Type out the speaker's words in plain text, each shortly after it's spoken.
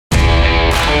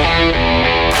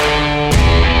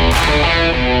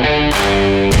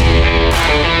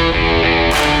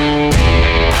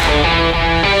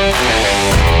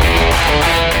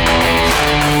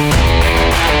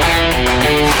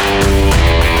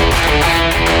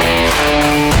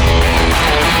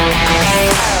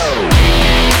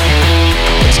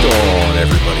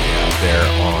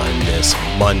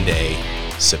Monday,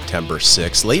 September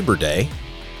 6th, Labor Day.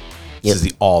 This is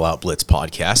the All Out Blitz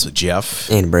podcast with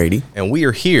Jeff and Brady. And we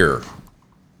are here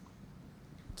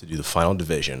to do the final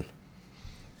division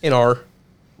in our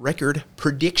record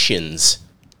predictions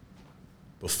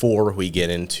before we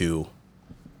get into,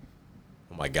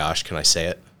 oh my gosh, can I say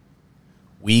it?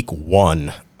 Week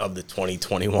 1 of the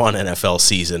 2021 NFL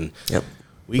season. Yep.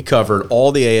 We covered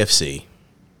all the AFC,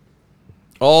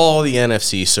 all the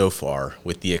NFC so far,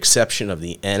 with the exception of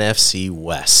the NFC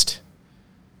West.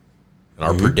 And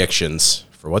our predictions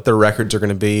for what their records are going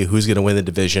to be, who's going to win the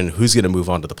division, who's going to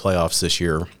move on to the playoffs this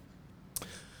year.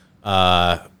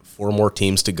 4 more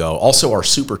teams to go. Also, our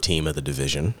super team of the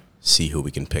division. See who we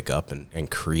can pick up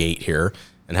and create here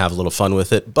and have a little fun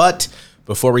with it. But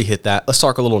before we hit that, let's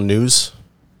talk a little news.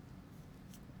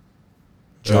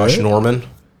 Josh Norman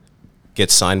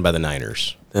gets signed by the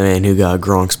Niners. The man who got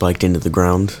Gronk spiked into the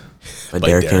ground by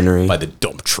Derrick Henry. By the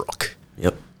dump truck.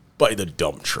 Yep. By the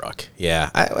dump truck.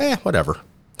 Yeah, whatever.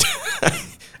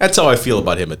 That's how I feel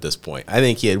about him at this point. I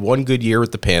think he had one good year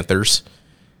with the Panthers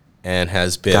and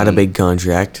has been... Got a big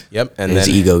contract. Yep. And his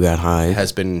ego got high.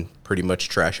 Has been pretty much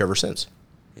trash ever since.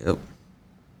 Yep.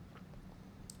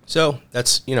 So,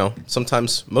 that's,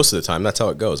 sometimes, most of the time, that's how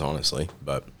it goes, honestly.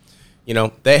 But...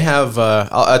 they have,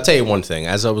 I'll tell you one thing.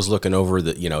 As I was looking over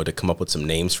to come up with some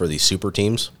names for these super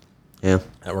teams that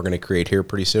we're going to create here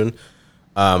pretty soon,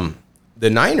 the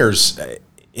Niners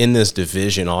in this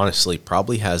division, honestly,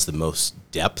 probably has the most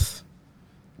depth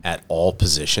at all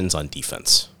positions on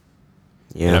defense.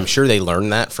 Yeah. And I'm sure they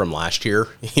learned that from last year,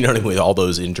 with all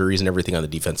those injuries and everything on the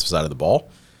defensive side of the ball.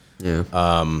 Yeah.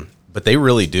 But they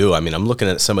really do. I mean, I'm looking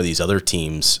at some of these other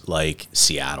teams like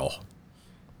Seattle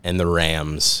and the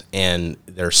Rams, and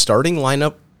their starting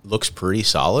lineup looks pretty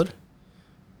solid,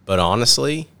 but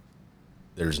honestly,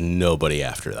 there's nobody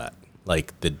after that.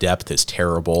 Like, the depth is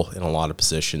terrible in a lot of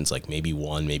positions, like maybe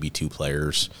 1, maybe 2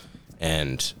 players,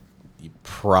 and you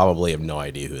probably have no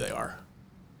idea who they are.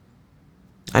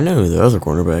 I know who the other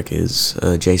cornerback is,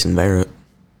 Jason Barrett.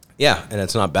 Yeah, and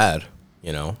it's not bad,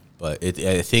 but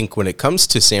I think when it comes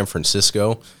to San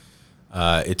Francisco,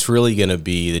 it's really going to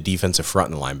be the defensive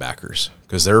front and the linebackers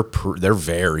because they're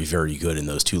very, very good in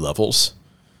those 2 levels.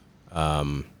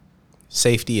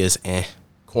 Safety is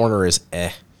corner is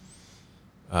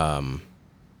I'm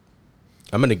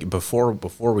gonna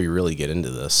before we really get into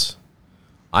this,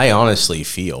 I honestly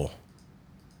feel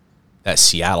that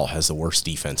Seattle has the worst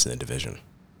defense in the division.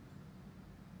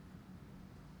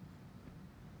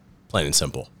 Plain and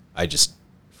simple. I just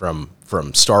from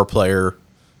star player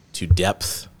to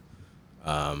depth.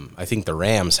 I think the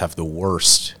Rams have the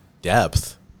worst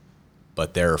depth,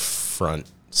 but their front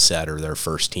set or their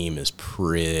first team is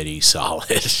pretty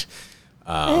solid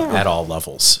at all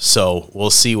levels. So we'll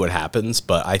see what happens,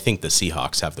 but I think the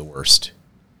Seahawks have the worst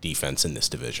defense in this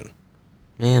division.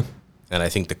 Yeah. And I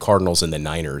think the Cardinals and the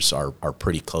Niners are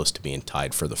pretty close to being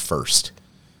tied for the first.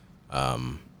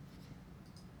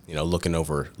 Looking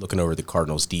over the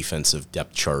Cardinals' defensive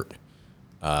depth chart,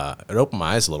 it opened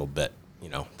my eyes a little bit.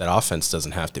 That offense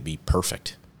doesn't have to be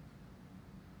perfect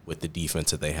with the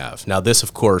defense that they have. Now, this,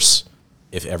 of course,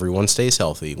 if everyone stays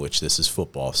healthy, which this is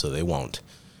football, so they won't,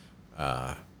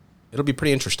 it'll be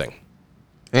pretty interesting.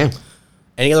 Yeah.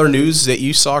 Any other news that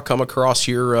you saw come across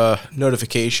your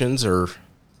notifications or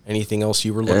anything else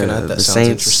you were looking at that sounds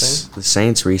interesting? The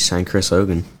Saints re-signed Chris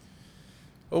Hogan.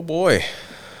 Oh, boy.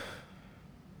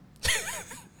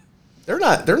 They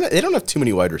don't have too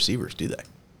many wide receivers, do they?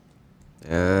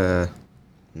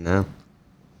 No.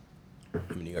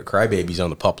 I mean, you got crybabies on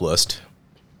the pup list.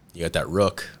 You got that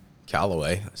rook,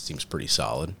 Callaway. That seems pretty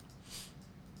solid.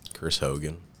 Chris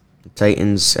Hogan. The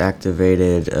Titans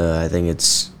activated, I think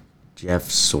it's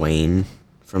Jeff Swain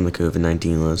from the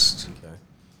COVID-19 list. Okay.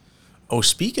 Oh,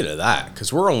 speaking of that,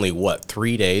 because we're only,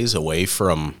 3 days away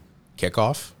from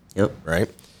kickoff? Yep. Right?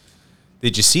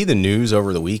 Did you see the news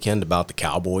over the weekend about the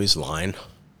Cowboys line?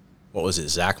 What was it,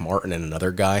 Zach Martin and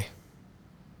another guy?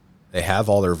 They have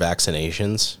all their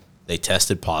vaccinations. They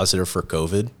tested positive for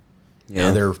COVID. Yeah.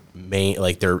 And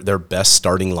their best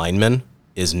starting lineman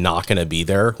is not going to be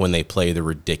there when they play the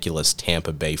ridiculous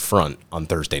Tampa Bay front on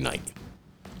Thursday night.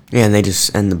 Yeah,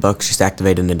 and the Bucks just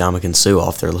activated Ndamukong Suh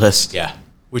off their list. Yeah,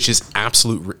 which is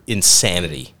absolute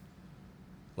insanity.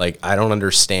 Like, I don't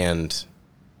understand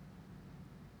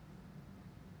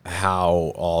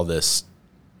how all this.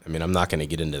 I mean, I'm not going to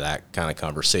get into that kind of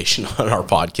conversation on our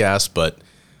podcast, but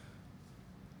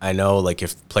I know, like,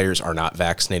 if players are not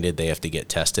vaccinated, they have to get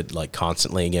tested, like,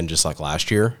 constantly again, just like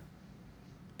last year.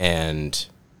 And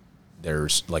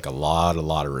there's, like, a lot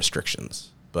of restrictions.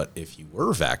 But if you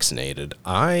were vaccinated,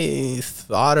 I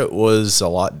thought it was a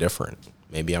lot different.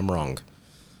 Maybe I'm wrong.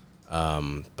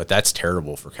 But that's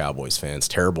terrible for Cowboys fans.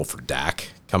 Terrible for Dak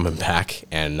coming back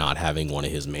and not having one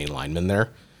of his main linemen there.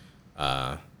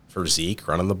 For Zeke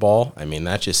running the ball, I mean,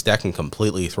 that can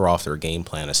completely throw off their game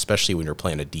plan, especially when you're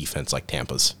playing a defense like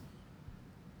Tampa's.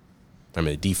 I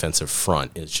mean, the defensive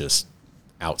front is just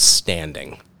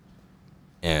outstanding,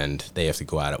 and they have to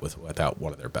go at it without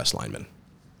one of their best linemen.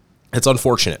 It's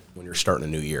unfortunate when you're starting a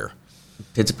new year.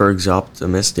 Pittsburgh's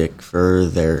optimistic for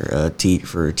their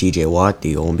TJ Watt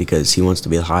deal because he wants to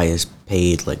be the highest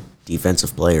paid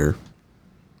defensive player.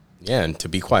 Yeah, and to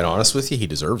be quite honest with you, he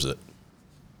deserves it.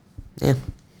 Yeah.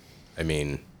 I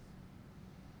mean,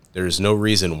 there's no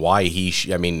reason why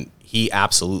he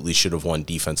absolutely should have won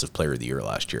Defensive Player of the Year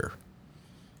last year.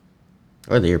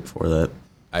 Or the year before that.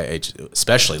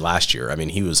 Especially last year. I mean,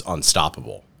 he was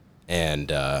unstoppable.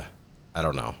 And I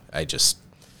don't know. The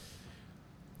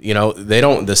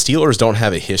Steelers don't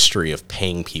have a history of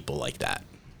paying people like that.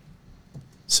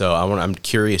 So I'm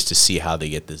curious to see how they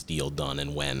get this deal done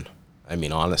and when. I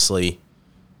mean, honestly,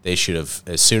 they should have,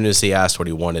 as soon as he asked what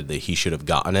he wanted, he should have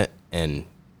gotten it, and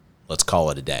let's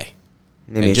call it a day.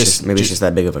 Maybe it's just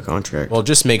that big of a contract. Well,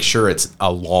 just make sure it's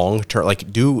a long term.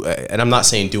 And I'm not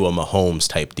saying do a Mahomes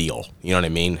type deal. You know what I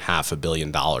mean? $500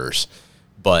 million,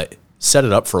 but set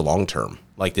it up for long term.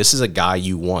 This is a guy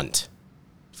you want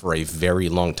for a very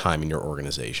long time in your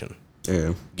organization.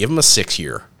 Yeah. Give him a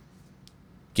 6-year,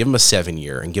 give him a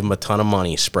 7-year, and give him a ton of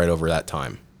money spread over that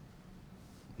time.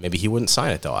 Maybe he wouldn't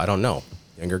sign it though. I don't know.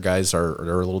 Younger guys they're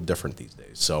a little different these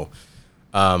days. So,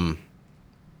 yeah,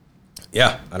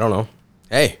 I don't know.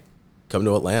 Hey, come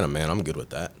to Atlanta, man. I'm good with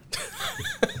that.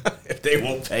 If they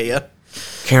won't pay you.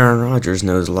 Karen Rodgers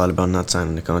knows a lot about not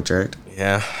signing the contract.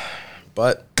 Yeah,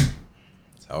 but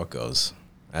that's how it goes.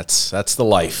 That's the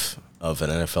life of an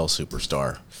NFL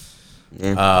superstar.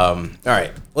 Yeah. All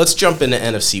right, let's jump into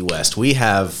NFC West. We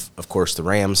have, of course, the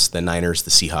Rams, the Niners,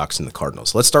 the Seahawks, and the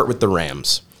Cardinals. Let's start with the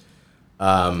Rams.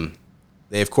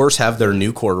 They, of course, have their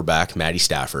new quarterback, Matty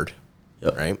Stafford.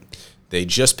 Yep. Right? They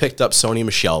just picked up Sony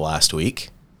Michel last week.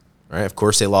 Right? Of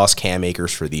course, they lost Cam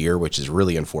Akers for the year, which is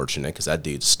really unfortunate because that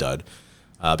dude's a stud.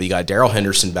 But you got Darrell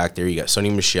Henderson back there. You got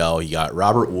Sony Michel. You got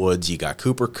Robert Woods. You got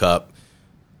Cooper Kupp.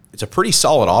 It's a pretty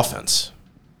solid offense.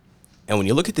 And when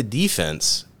you look at the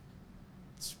defense,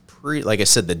 it's pretty, like I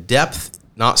said, the depth,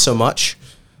 not so much.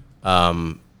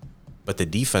 But the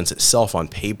defense itself on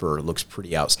paper looks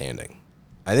pretty outstanding.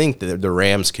 I think the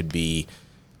Rams could be,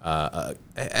 I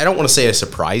don't want to say a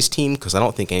surprise team because I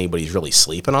don't think anybody's really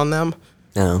sleeping on them.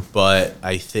 No. But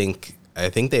I think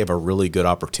they have a really good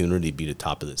opportunity to be the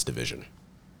top of this division.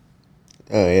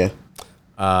 Oh, yeah.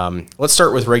 Let's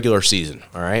start with regular season,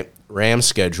 all right? Rams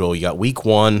schedule, you got week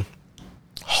 1,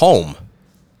 home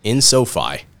in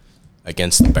SoFi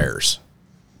against the Bears.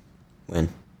 Win.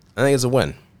 I think it's a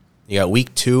win. You got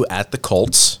week 2 at the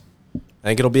Colts. I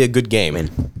think it'll be a good game.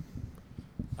 Win.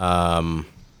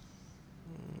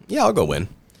 Yeah, I'll go win.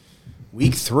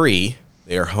 Week 3,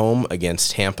 they are home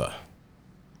against Tampa.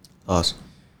 Loss.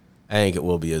 I think it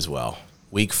will be as well.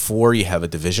 Week 4, you have a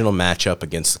divisional matchup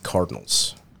against the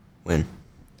Cardinals. Win.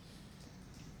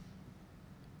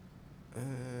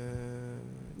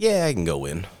 Yeah, I can go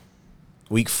win.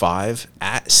 Week 5,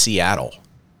 at Seattle.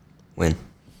 Win.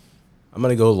 I'm going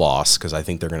to go loss because I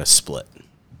think they're going to split.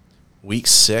 Week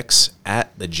 6,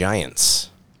 at the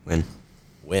Giants. Win.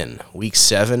 Win. Week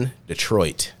 7,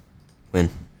 Detroit.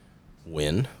 Win.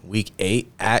 Win. Week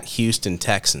 8, at Houston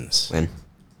Texans. Win.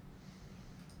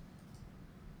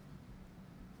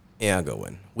 Yeah, I'll go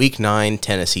win. Week 9,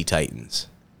 Tennessee Titans.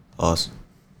 Loss.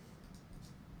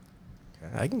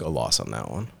 I can go loss on that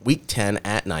one. Week 10,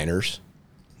 at Niners.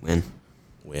 Win.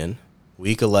 Win.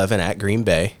 Week 11, at Green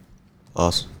Bay.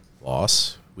 Loss.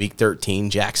 Loss. Week 13,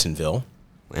 Jacksonville.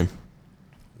 Win.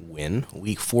 Win.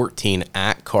 Week 14,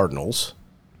 at Cardinals.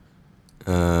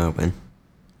 Win. I'm going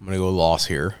to go loss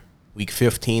here. Week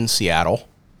 15, Seattle.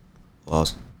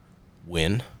 Loss.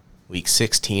 Win. Week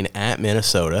 16, at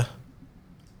Minnesota.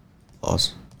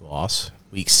 Loss. Loss.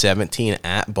 Week 17,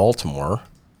 at Baltimore.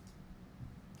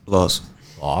 Loss.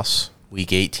 Loss.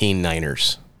 Week 18,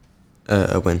 Niners.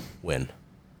 Win. Win.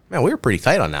 Man, we were pretty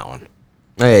tight on that one.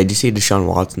 Oh, yeah, did you see Deshaun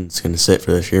Watson's going to sit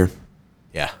for this year?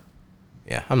 Yeah.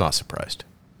 Yeah, I'm not surprised.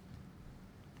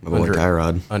 My boy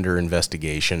Tyrod. Under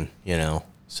investigation,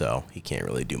 so he can't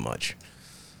really do much.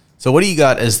 So what do you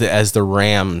got as the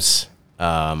Rams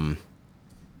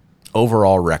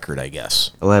overall record, I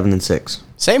guess? 11-6.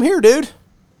 Same here, dude.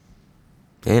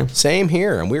 Yeah. Same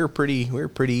here, and we were pretty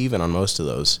even on most of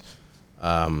those.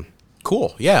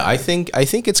 Cool. Yeah, I think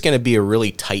it's going to be a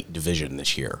really tight division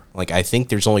this year. I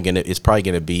think it's probably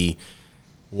going to be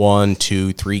 1,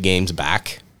 2, 3 games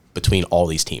back between all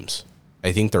these teams.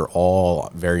 I think they're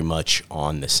all very much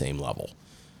on the same level.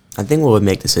 I think what would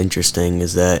make this interesting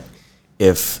is that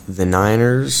if the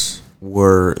Niners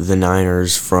were the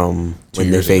Niners from when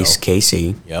they faced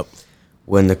KC, yep,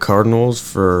 when the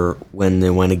Cardinals when they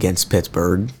went against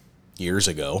Pittsburgh years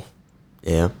ago,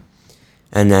 yeah,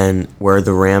 and then where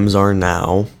the Rams are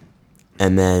now,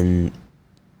 and then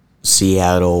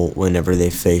Seattle whenever they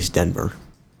face Denver.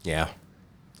 Yeah.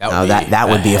 That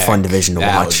would be a fun division to watch.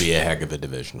 That would be a heck of a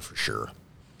division for sure.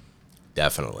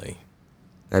 Definitely.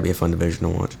 That'd be a fun division to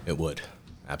watch. It would.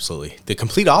 Absolutely. The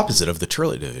complete opposite of the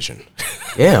Turley division.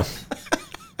 Yeah.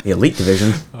 The elite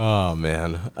division. Oh,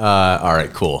 man. All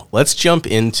right, cool. Let's jump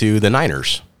into the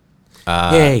Niners.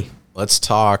 Yay. Let's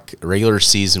talk regular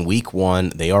season week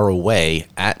 1. They are away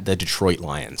at the Detroit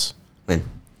Lions. Win.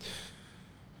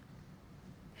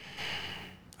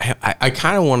 I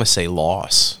kind of want to say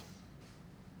loss.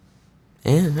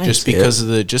 Yeah, just because of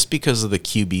the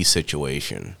QB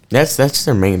situation. That's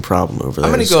their main problem over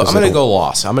there. I'm gonna go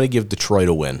loss. I'm gonna give Detroit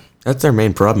a win. That's their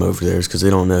main problem over there is because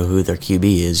they don't know who their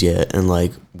QB is yet, and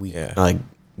week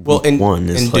one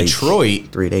is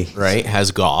Detroit 3 days, right?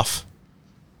 Has Goff.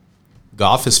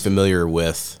 Goff is familiar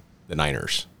with the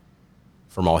Niners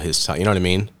from all his time. You know what I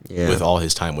mean? Yeah. With all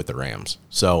his time with the Rams,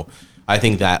 so I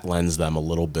think that lends them a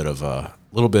little bit of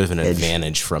an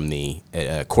advantage from the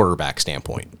quarterback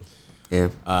standpoint. Yeah.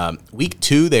 Week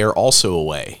 2, they are also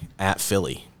away at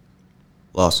Philly.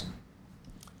 Loss.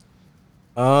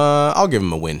 I'll give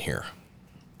them a win here.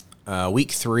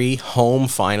 Week 3, home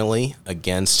finally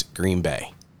against Green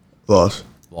Bay.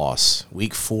 Loss.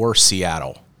 Week 4,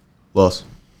 Seattle. Loss.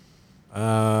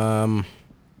 I'll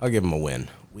give them a win.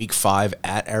 Week 5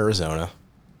 at Arizona.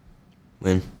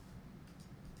 Win.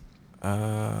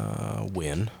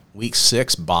 Win. Week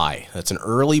 6, bye. That's an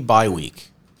early bye week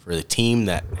for the team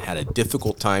that had a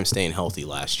difficult time staying healthy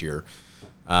last year.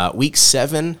 Week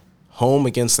 7, home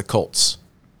against the Colts.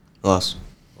 Loss.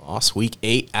 Week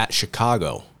 8 at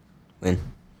Chicago. Win.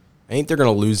 I think they're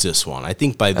going to lose this one. I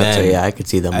think by then... I could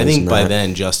see them I losing think by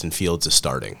then Justin Fields is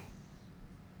starting.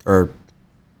 Do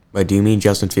you mean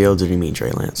Justin Fields or do you mean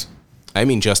Trey Lance? I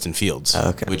mean Justin Fields,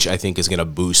 okay. Which I think is going to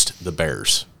boost the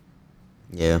Bears.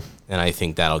 Yeah. And I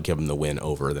think that'll give them the win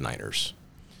over the Niners.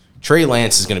 Trey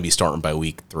Lance is going to be starting by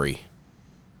week 3.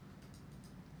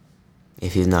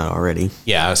 If he's not already.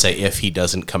 Yeah, I would say if he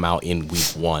doesn't come out in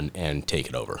week 1 and take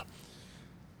it over.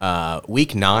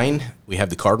 Week 9, we have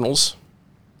the Cardinals.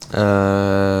 Win.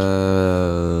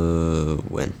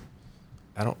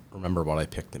 I don't remember what I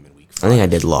picked them in week 5. I think I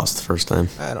did loss the first time.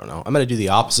 I don't know. I'm going to do the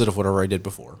opposite of whatever I did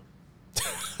before.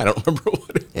 I don't remember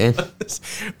what it was.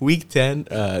 Week 10,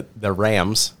 the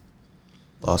Rams.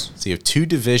 Loss. So you have 2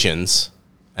 divisions,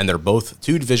 and they're both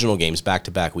 2 divisional games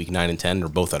back-to-back, week 9 and 10. They're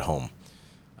both at home.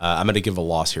 I'm going to give a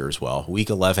loss here as well. Week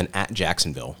 11 at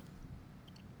Jacksonville.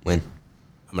 Win.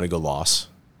 I'm going to go loss.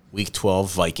 Week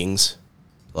 12, Vikings.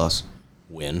 Loss.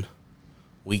 Win.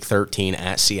 Week 13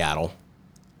 at Seattle.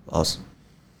 Loss.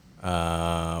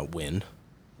 Win.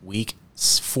 Week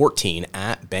 14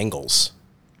 at Bengals.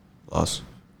 Loss.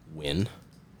 Win.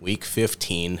 Week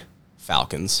 15,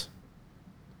 Falcons.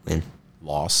 Win.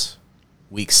 Loss.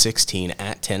 Week 16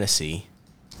 at Tennessee.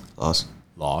 Loss.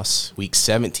 Loss. Week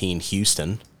 17,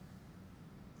 Houston.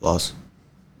 Loss.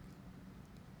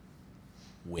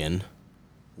 Win.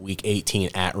 Week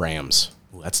 18 at Rams.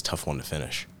 Ooh, that's a tough one to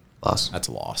finish. Loss. That's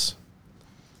a loss.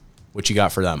 What you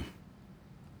got for them?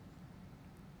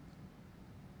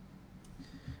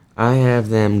 I have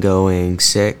them going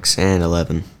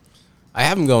 6-11. I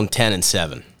have them going 10 and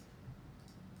 7.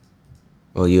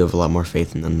 Well, you have a lot more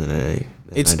faith in them than I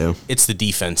do. It's the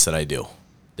defense that I do.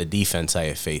 The defense I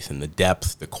have faith in. The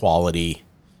depth, the quality.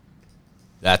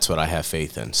 That's what I have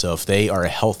faith in. So if they are a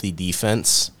healthy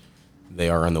defense, they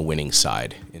are on the winning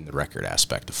side in the record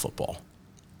aspect of football.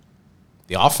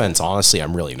 The offense, honestly,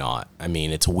 I'm really not. I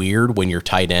mean, it's weird when your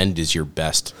tight end is your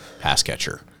best pass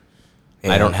catcher.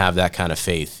 Yeah. I don't have that kind of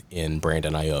faith in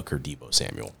Brandon Ayuk or Deebo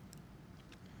Samuel.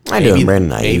 I do in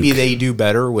Brandon Ayuk. Maybe they do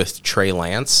better with Trey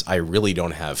Lance. I really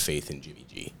don't have faith in Jimmy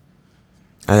G.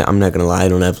 I'm not gonna lie. I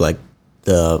don't have a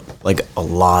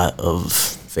lot of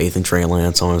faith in Trey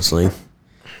Lance, honestly.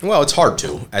 Well, it's hard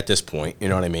to at this point. You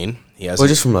know what I mean?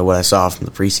 Just from what I saw from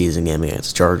the preseason game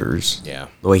against the Chargers. Yeah.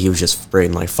 The way he was just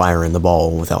firing the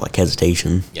ball without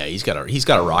hesitation. Yeah, he's got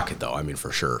a rocket though. I mean,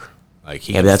 for sure. But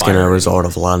that's going to result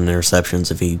of a lot of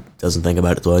interceptions if he doesn't think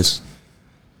about it twice.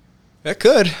 That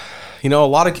could. You know, a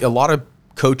lot of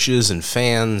coaches and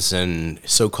fans and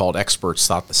so-called experts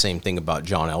thought the same thing about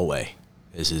John Elway.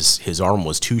 His arm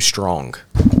was too strong.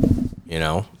 You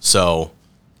know, so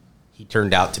he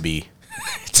turned out to be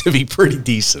pretty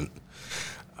decent.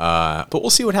 But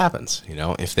we'll see what happens.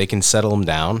 If they can settle him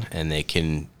down and they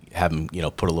can have him,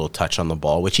 put a little touch on the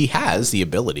ball, which he has the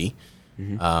ability.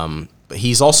 Mm-hmm. But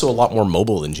he's also a lot more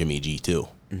mobile than Jimmy G too.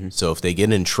 Mm-hmm. So if they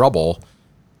get in trouble,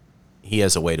 he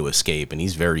has a way to escape, and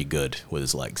he's very good with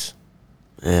his legs.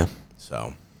 Yeah.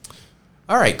 So,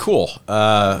 all right, cool.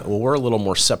 Well, we're a little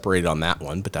more separated on that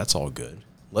one, but that's all good.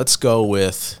 Let's go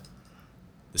with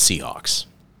the Seahawks.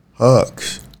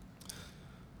 Hawks.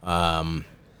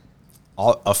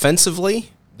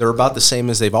 Offensively, they're about the same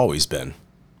as they've always been,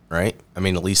 right? I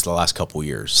mean, at least the last couple of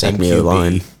years. Same QB.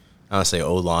 O-line. I want to say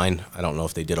O-line. I don't know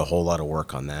if they did a whole lot of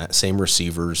work on that. Same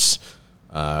receivers,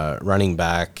 running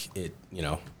back.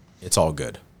 It's all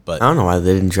good. But I don't know why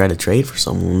they didn't try to trade for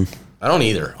someone. I don't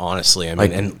either, honestly. I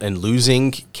mean, and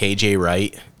losing KJ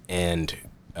Wright and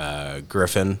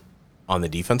Griffin on the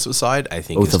defensive side, I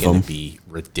think is going to be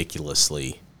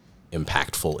ridiculously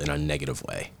impactful in a negative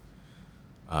way.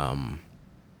 But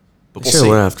we'll see.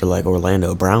 Went after like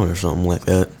Orlando Brown or something like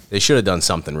that. They should have done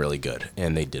something really good,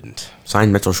 and they didn't.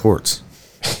 Signed Mitchell Schwartz.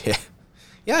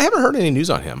 Yeah, I haven't heard any news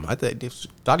on him. I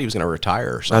thought he was going to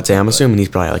retire or something. I'd say I'm assuming he's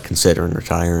probably like considering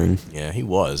retiring. Yeah, he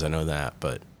was. I know that,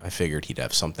 but I figured he'd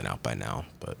have something out by now.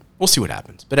 But we'll see what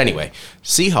happens. But anyway,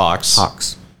 Seahawks.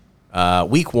 Hawks.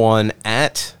 Week 1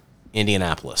 at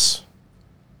Indianapolis.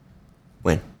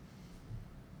 Win.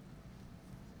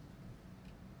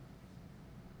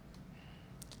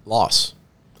 Loss.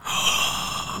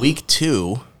 Week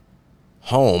 2,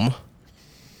 home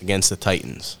against the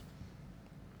Titans.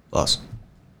 Loss.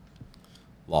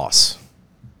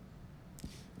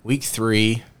 Week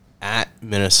 3 at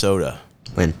Minnesota.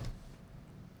 Win.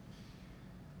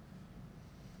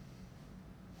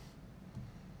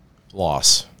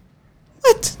 Loss.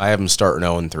 What? I have them starting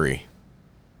 0-3.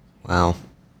 Wow.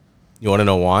 You want to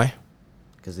know why?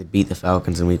 Because they beat the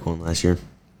Falcons in week 1 last year.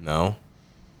 No.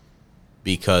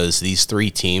 Because these 3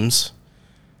 teams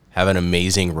have an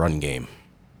amazing run game.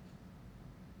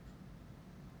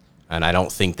 And I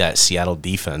don't think that Seattle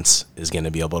defense is going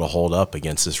to be able to hold up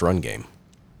against this run game.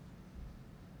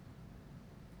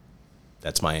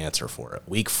 That's my answer for it.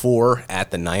 Week 4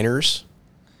 at the Niners.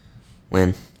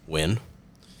 Win.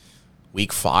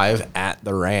 Week 5 at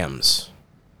the Rams.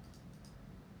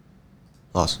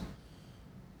 Loss.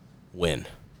 Win.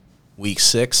 Week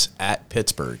 6 at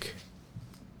Pittsburgh.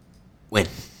 Win.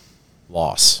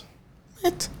 Loss.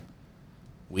 What?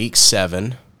 Week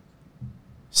 7,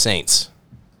 Saints.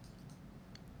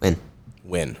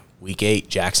 Win. Week 8,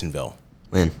 Jacksonville.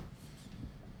 Win.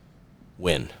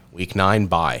 Week 9,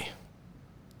 bye.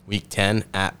 Week 10,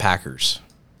 at Packers.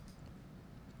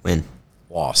 Win.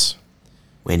 Loss.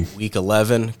 Win. Week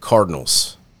 11,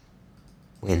 Cardinals.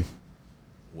 Win.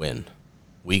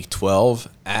 Week 12,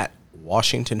 at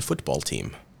Washington football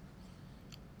team.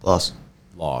 Loss.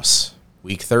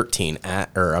 Week 13,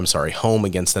 home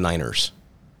against the Niners.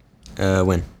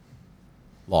 Win.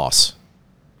 Loss.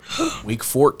 Week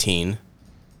 14,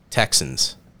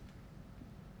 Texans.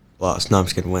 Loss. No, I'm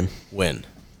just kidding. Win.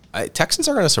 Texans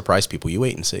are going to surprise people. You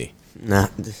wait and see. Nah.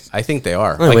 I think they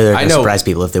are. The only way they're going to surprise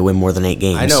people if they win more than 8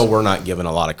 games. I know we're not giving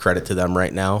a lot of credit to them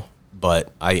right now, but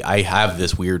I have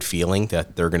this weird feeling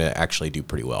that they're going to actually do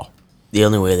pretty well. The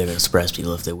only way they're going to surprise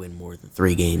people if they win more than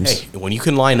 3 games. Hey, when you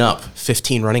can line up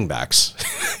 15 running backs,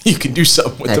 you can do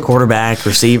something with that quarterback,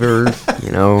 receiver,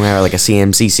 have like a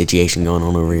CMC situation going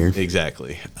on over here.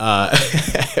 Exactly.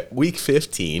 Week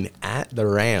 15 at the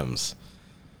Rams.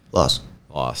 Loss.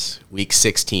 Week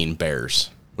 16,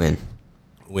 Bears. Win.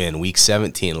 Week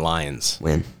 17, Lions.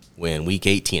 Win. Week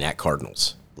 18 at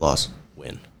Cardinals. Loss.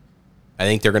 Win. I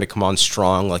think they're going to come on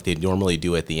strong like they normally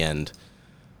do at the end.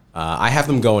 I have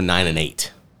them going 9-8.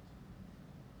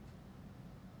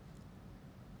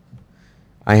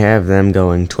 I have them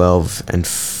going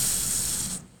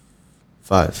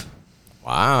 12-5.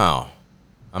 Wow.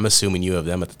 I'm assuming you have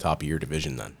them at the top of your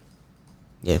division then.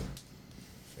 Yeah.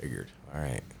 Figured. All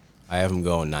right. I have them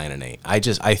going 9-8.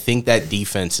 I think that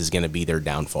defense is going to be their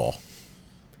downfall.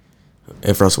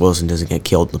 If Russell Wilson doesn't get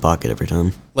killed in the pocket every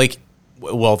time. But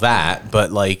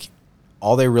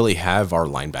all they really have are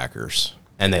linebackers.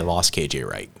 And they lost KJ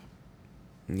Wright.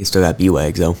 You still got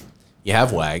B-Wags, though. You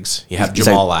have Wags. You have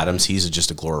Jamal Adams. He's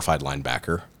just a glorified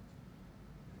linebacker.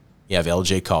 You have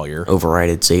L.J. Collier.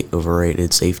 Overrated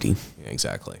safety. Yeah,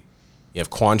 exactly. You have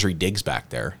Quandre Diggs back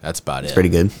there. That's about it. Pretty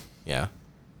good. Yeah.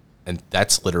 And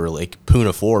that's literally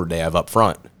Poona Ford they have up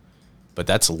front. But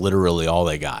that's literally all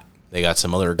they got. They got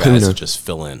some other guys that just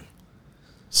fill in.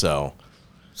 So.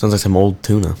 Sounds like some old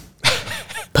tuna.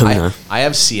 Poona. I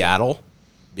have Seattle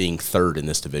being 3rd in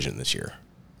this division this year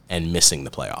and missing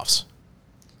the playoffs.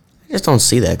 I just don't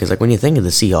see that because, like, when you think of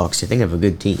the Seahawks, you think of a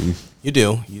good team. You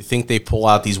do. You think they pull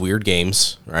out these weird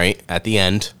games, right, at the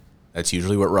end. That's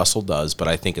usually what Russell does, but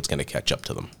I think it's going to catch up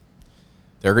to them.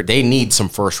 They need some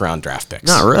first-round draft picks.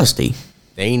 Not Rusty.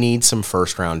 They need some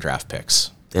first-round draft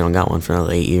picks. They don't got one for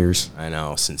another 8 years. I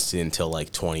know, until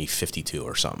like 2052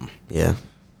 or something. Yeah.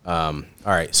 All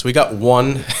right, so we got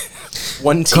one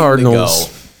team Cardinals,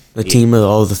 to go. the team of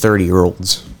all the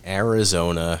 30-year-olds.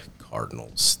 Arizona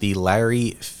Cardinals, the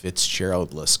Larry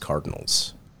Fitzgerald-less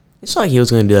Cardinals. It's like he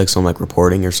was going to do like some like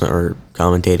reporting or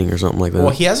commentating or something like that.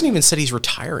 Well, he hasn't even said he's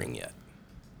retiring yet.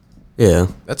 Yeah.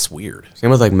 That's weird. Same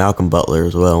with like Malcolm Butler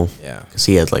as well. Yeah. Because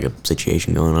he has like a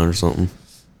situation going on or something.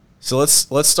 So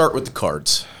let's start with the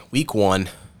Cards. Week 1,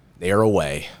 they are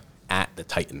away at the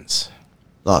Titans.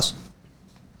 Loss.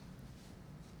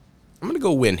 I'm going to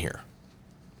go win here.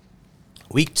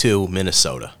 Week 2,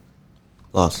 Minnesota.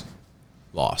 Loss.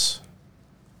 Loss.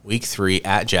 Week 3,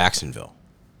 at Jacksonville.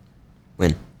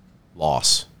 Win.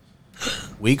 Loss.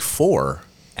 Week 4,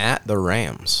 at the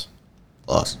Rams.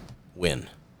 Loss. Win.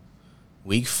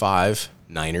 Week 5,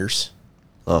 Niners.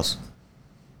 Loss.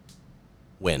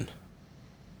 Win.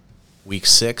 Week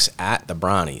 6, at the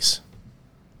Brownies.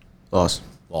 Loss.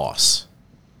 Loss.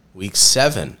 Week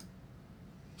 7,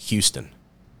 Houston.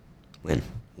 Win.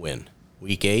 Win.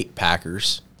 Week 8,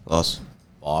 Packers. Loss.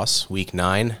 Loss. Week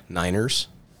 9, Niners.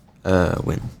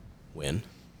 Win. Win.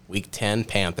 Week 10,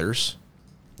 Panthers.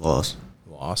 Loss.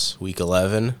 Loss. Week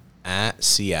 11, at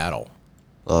Seattle.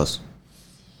 Loss.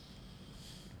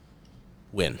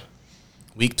 Win.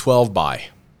 Week 12, bye.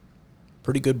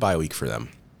 Pretty good bye week for them.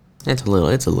 It's a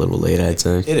little late, I'd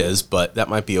say. It is, but that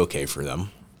might be okay for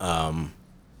them.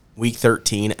 Week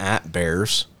 13, at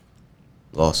Bears.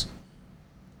 Loss.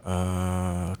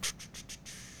 I'm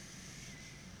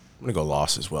going to go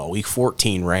loss as well. Week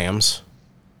 14, Rams.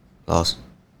 Loss.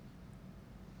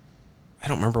 I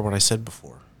don't remember what I said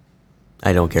before.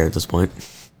 I don't care at this point.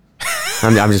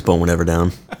 I'm just pulling whatever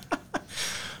down.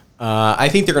 I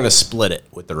think they're going to split it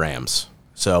with the Rams.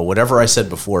 So whatever I said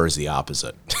before is the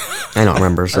opposite. I don't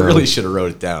remember. So. I really should have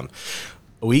wrote it down.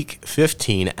 Week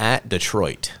 15, at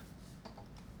Detroit.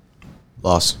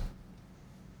 Loss.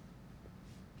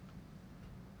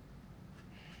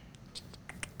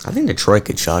 I think Detroit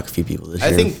could shock a few people this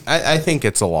year. I think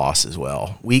it's a loss as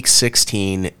well. Week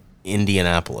 16,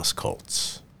 Indianapolis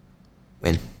Colts.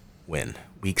 Win.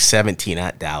 Week 17,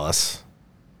 at Dallas.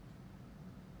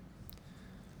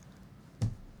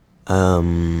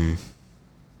 I'm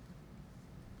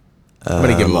going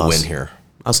to give them loss. a win here.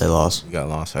 I'll say loss. You got a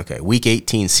loss. Okay. Week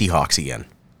 18, Seahawks again.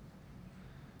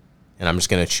 And I'm just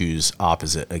going to choose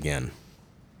opposite again.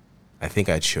 I think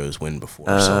I chose win before.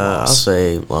 So I'll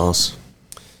say loss.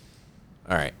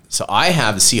 All right. So I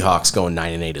have the Seahawks going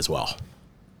 9-8 as well.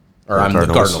 Or I'm Cardinals.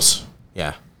 the Cardinals.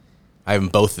 Yeah. I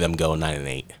have both of them going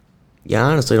 9-8. Yeah,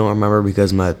 I honestly don't remember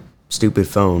because my stupid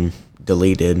phone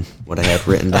deleted what I had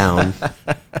written down.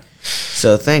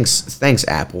 So thanks,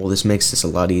 Apple. This makes this a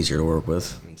lot easier to work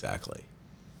with. Exactly.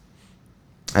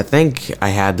 I think I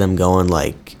had them going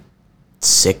like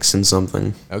 6 and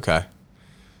something. Okay.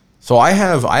 So I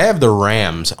have the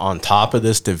Rams on top of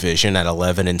this division at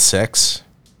 11-6.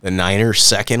 The Niners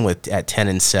second at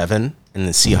 10-7, and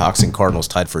the Seahawks and Cardinals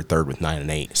tied for third with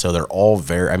 9-8. So they're all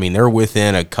they're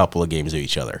within a couple of games of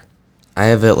each other. I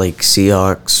have it like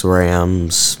Seahawks,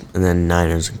 Rams, and then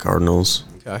Niners and Cardinals.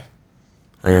 Okay. I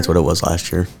think that's what it was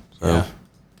last year. So. Yeah.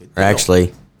 Or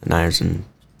actually, the Niners and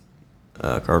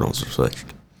Cardinals were switched.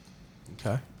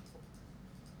 Okay.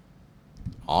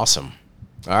 Awesome.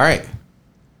 All right.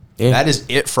 Yeah. That is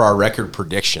it for our record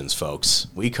predictions, folks.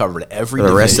 We covered every for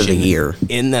the rest of the division year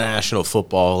in the National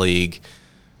Football League.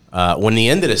 When the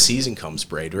end of the season comes,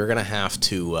 Braid, we're gonna have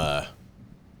to.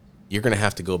 You're gonna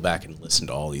have to go back and listen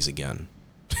to all these again.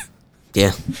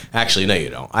 Yeah. Actually, no, you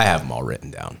don't. I have them all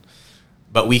written down.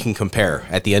 But we can compare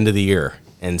at the end of the year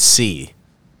and see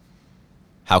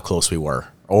how close we were,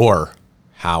 or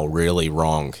how really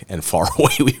wrong and far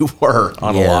away we were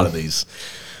on a lot of these.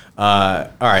 All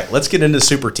right, let's get into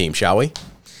Super Team, shall we?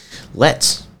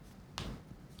 Let's.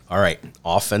 All right,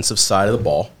 offensive side of the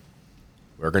ball.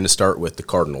 We're going to start with the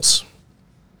Cardinals.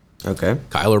 Okay.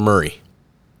 Kyler Murray,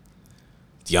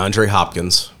 DeAndre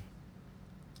Hopkins,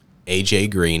 A.J.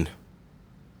 Green,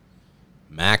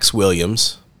 Max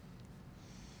Williams,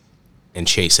 and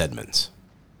Chase Edmonds.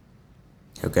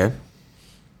 Okay.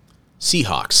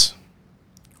 Seahawks,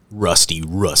 Rusty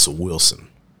Russell Wilson,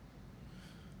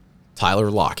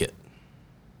 Tyler Lockett,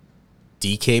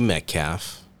 DK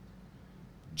Metcalf,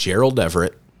 Gerald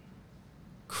Everett,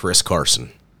 Chris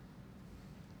Carson.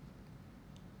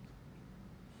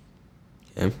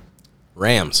 Okay.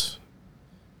 Rams,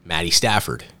 Matty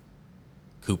Stafford,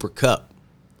 Cooper Kupp,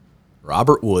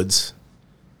 Robert Woods,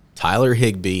 Tyler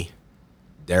Higbee,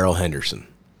 Darrell Henderson.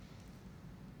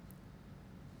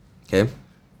 Okay.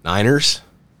 Niners,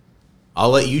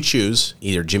 I'll let you choose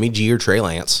either Jimmy G or Trey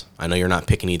Lance. I know you're not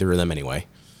picking either of them anyway.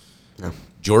 No.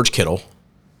 George Kittle,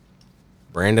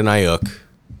 Brandon Ayuk,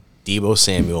 Deebo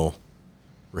Samuel,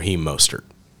 Raheem Mostert.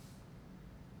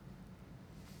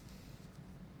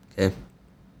 Okay.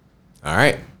 All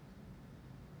right.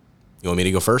 You want me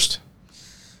to go first?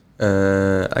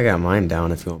 I got mine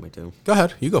down if you want me to. Go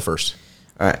ahead. You go first.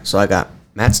 All right, so I got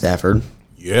Matt Stafford,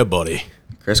 Yeah, buddy.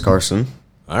 Chris Carson,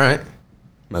 All right.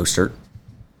 Mostert,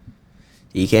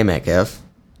 DK Metcalf,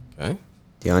 Okay.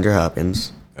 DeAndre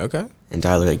Hopkins, Okay. and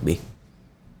Tyler Higbee.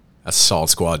 That's a solid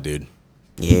squad, dude.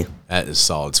 Yeah. That is a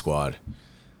solid squad.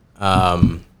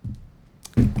 All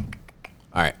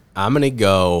right. I'm going to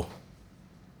go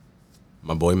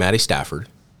my boy Matty Stafford,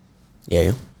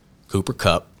 Yeah. Cooper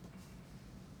Kupp,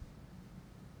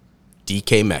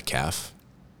 DK Metcalf,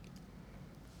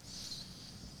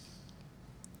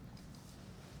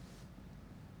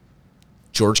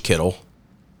 George Kittle,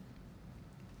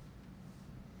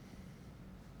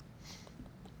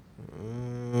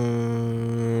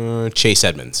 Chase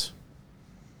Edmonds.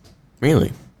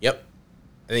 Really? Yep.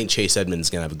 I think Chase Edmonds is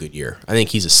going to have a good year. I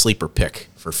think he's a sleeper pick.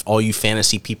 For all you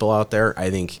fantasy people out there, I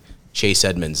think Chase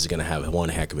Edmonds is going to have one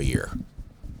heck of a year.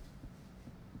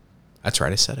 That's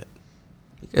right, I said it.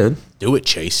 Good. Do it,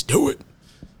 Chase. Do it.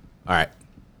 All right.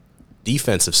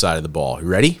 Defensive side of the ball. You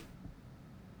ready?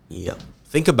 Yep.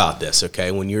 Think about this, okay?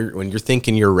 When you're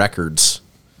thinking your records,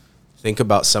 think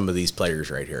about some of these players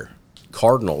right here.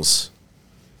 Cardinals,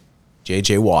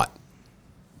 J.J. Watt,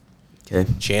 Okay.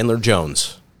 Chandler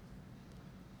Jones,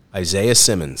 Isaiah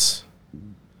Simmons,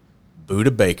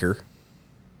 Budda Baker,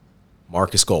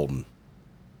 Marcus Golden.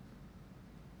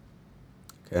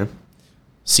 Okay.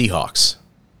 Seahawks,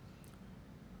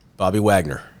 Bobby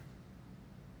Wagner,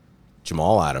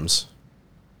 Jamal Adams,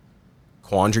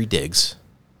 Quandre Diggs,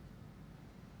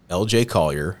 L.J.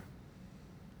 Collier,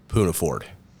 Poona Ford.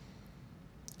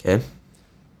 Okay.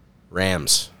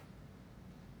 Rams,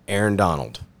 Aaron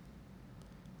Donald,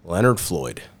 Leonard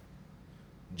Floyd,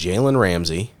 Jalen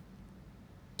Ramsey,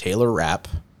 Taylor Rapp,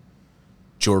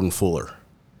 Jordan Fuller.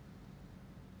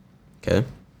 Okay.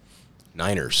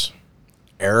 Niners,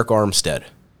 Eric Armstead,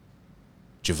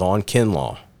 Javon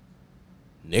Kinlaw,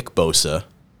 Nick Bosa,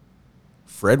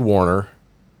 Fred Warner,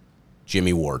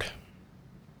 Jimmy Ward.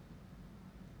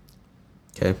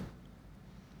 Okay.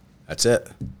 That's it.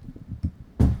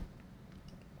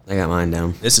 I got mine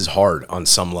down. This is hard on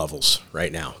some levels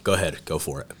right now. Go ahead. Go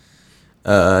for it.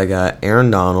 I got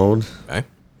Aaron Donald, Okay.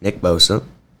 Nick Bosa,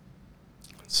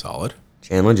 Solid.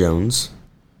 Chandler Jones,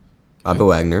 Bobby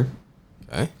Wagner.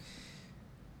 Okay.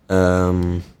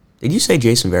 Did you say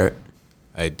Jason Verrett?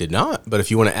 I did not, but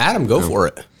if you want to add him, go for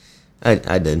it. I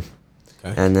did.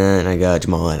 Okay. And then I got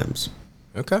Jamal Adams.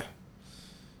 Okay.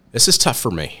 This is tough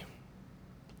for me.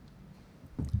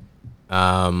 They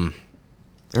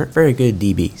aren't very good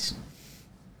DBs.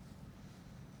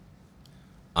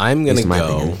 I'm gonna At least in my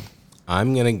go. opinion.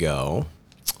 I'm gonna go.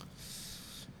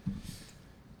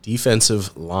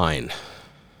 Defensive line.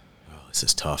 Oh, this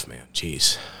is tough, man.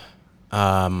 Jeez.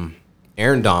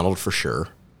 Aaron Donald for sure,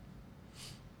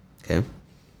 Okay.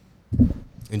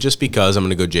 and just because I'm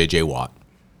gonna go J.J. Watt.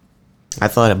 I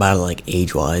thought about it like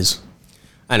age-wise.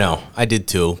 I know, I did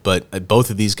too, but both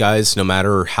of these guys, no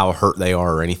matter how hurt they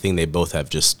are or anything, they both have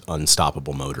just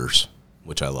unstoppable motors,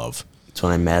 which I love. That's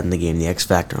when I'm mad in the game. The X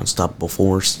Factor, Unstoppable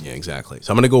Force. Yeah, exactly.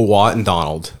 So I'm going to go Watt and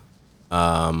Donald.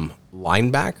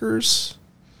 Linebackers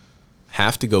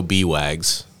have to go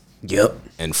B-Wags Yep.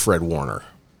 and Fred Warner.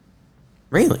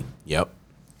 Really? Yep.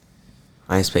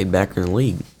 Highest paid backer in the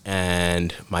league.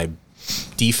 And my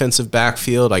defensive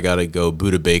backfield, I got to go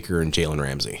Budda Baker and Jalen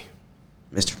Ramsey.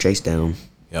 Mr. Chase Down.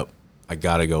 Yep. I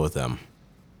got to go with them.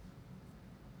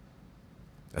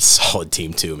 That's a solid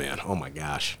team too, man. Oh, my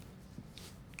gosh.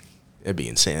 It'd be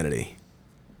insanity.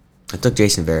 I took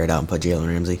Jason Verrett out and put Jalen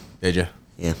Ramsey. Did you?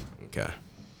 Yeah. Okay.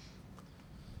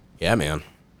 Yeah, man.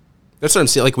 That's what I'm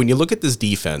saying. Like, when you look at this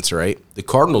defense, right, the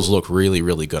Cardinals look really,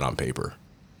 really good on paper.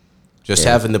 Just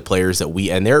having the players that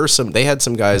and they had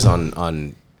some guys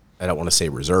on I don't want to say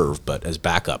reserve, but as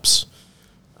backups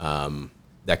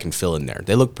that can fill in there.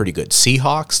 They look pretty good.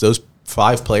 Seahawks, those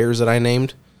 5 players that I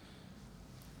named,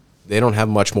 they don't have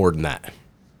much more than that.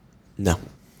 No.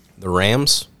 The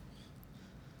Rams,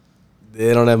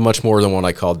 they don't have much more than what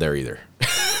I called there either,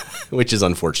 which is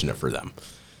unfortunate for them.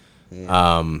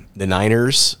 Yeah. The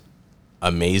Niners,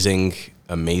 amazing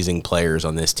players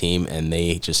on this team, and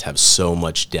they just have so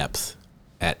much depth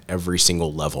at every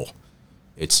single level.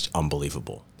 It's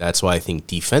unbelievable. That's why I think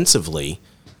defensively,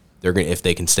 if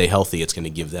they can stay healthy, it's going to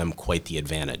give them quite the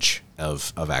advantage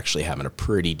of actually having a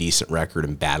pretty decent record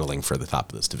and battling for the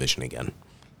top of this division again.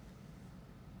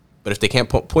 But if they can't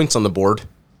put points on the board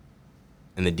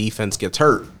and the defense gets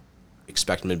hurt,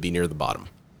 expect them to be near the bottom.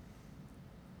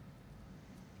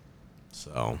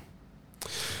 So,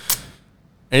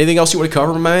 anything else you want to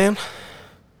cover, my man?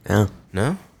 No.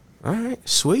 No? All right,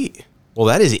 sweet. Well,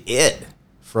 that is it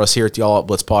for us here at the All Out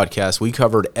Blitz podcast. We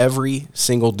covered every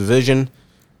single division,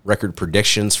 record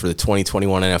predictions for the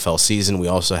 2021 NFL season. We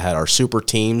also had our super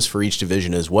teams for each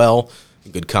division as well. A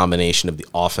good combination of the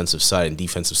offensive side and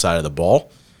defensive side of the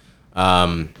ball.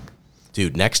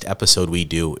 Dude, next episode we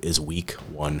do is Week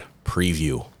 1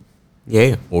 preview.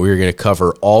 Yeah. Well, we're going to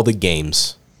cover all the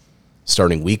games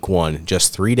starting Week 1,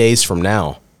 just 3 days from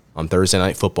now on Thursday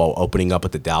Night Football, opening up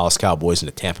with the Dallas Cowboys and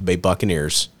the Tampa Bay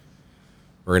Buccaneers.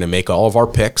 We're going to make all of our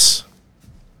picks.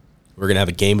 We're going to have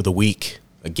a game of the week,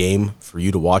 a game for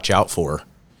you to watch out for,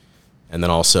 and then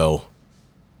also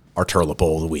our Turlet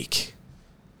Bowl of the week.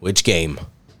 Which game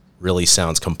really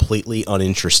sounds completely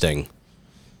uninteresting?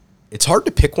 It's hard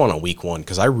to pick one on Week 1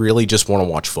 because I really just want to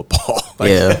watch football.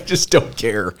 I just don't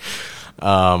care.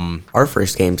 Our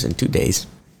first game's in 2 days.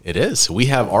 It is. We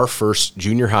have our first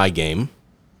junior high game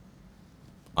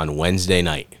on Wednesday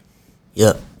night.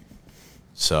 Yep.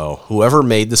 So whoever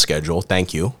made the schedule,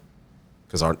 thank you,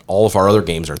 because all of our other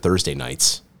games are Thursday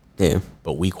nights. Yeah.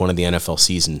 But Week 1 of the NFL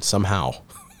season, somehow,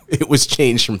 it was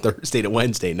changed from Thursday to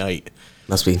Wednesday night.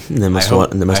 They must have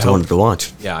wanted to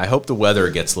watch. Yeah, I hope the weather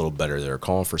gets a little better. They're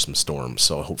calling for some storms,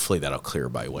 so hopefully that'll clear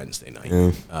by Wednesday night.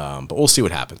 Yeah. But we'll see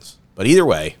what happens. But either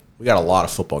way, we got a lot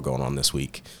of football going on this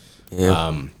week.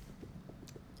 Yeah.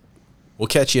 We'll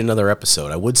catch you another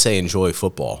episode. I would say enjoy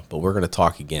football, but we're going to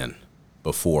talk again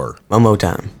before one more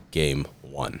time. Game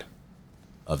 1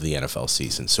 of the NFL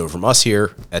season. So from us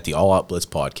here at the All Out Blitz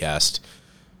podcast,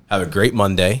 have a great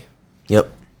Monday. Yep.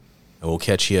 And we'll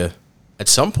catch you at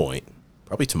some point,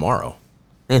 probably tomorrow,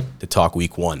 to talk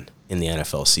Week 1 in the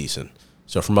NFL season.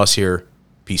 So from us here,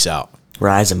 peace out.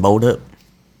 Rise and bold up.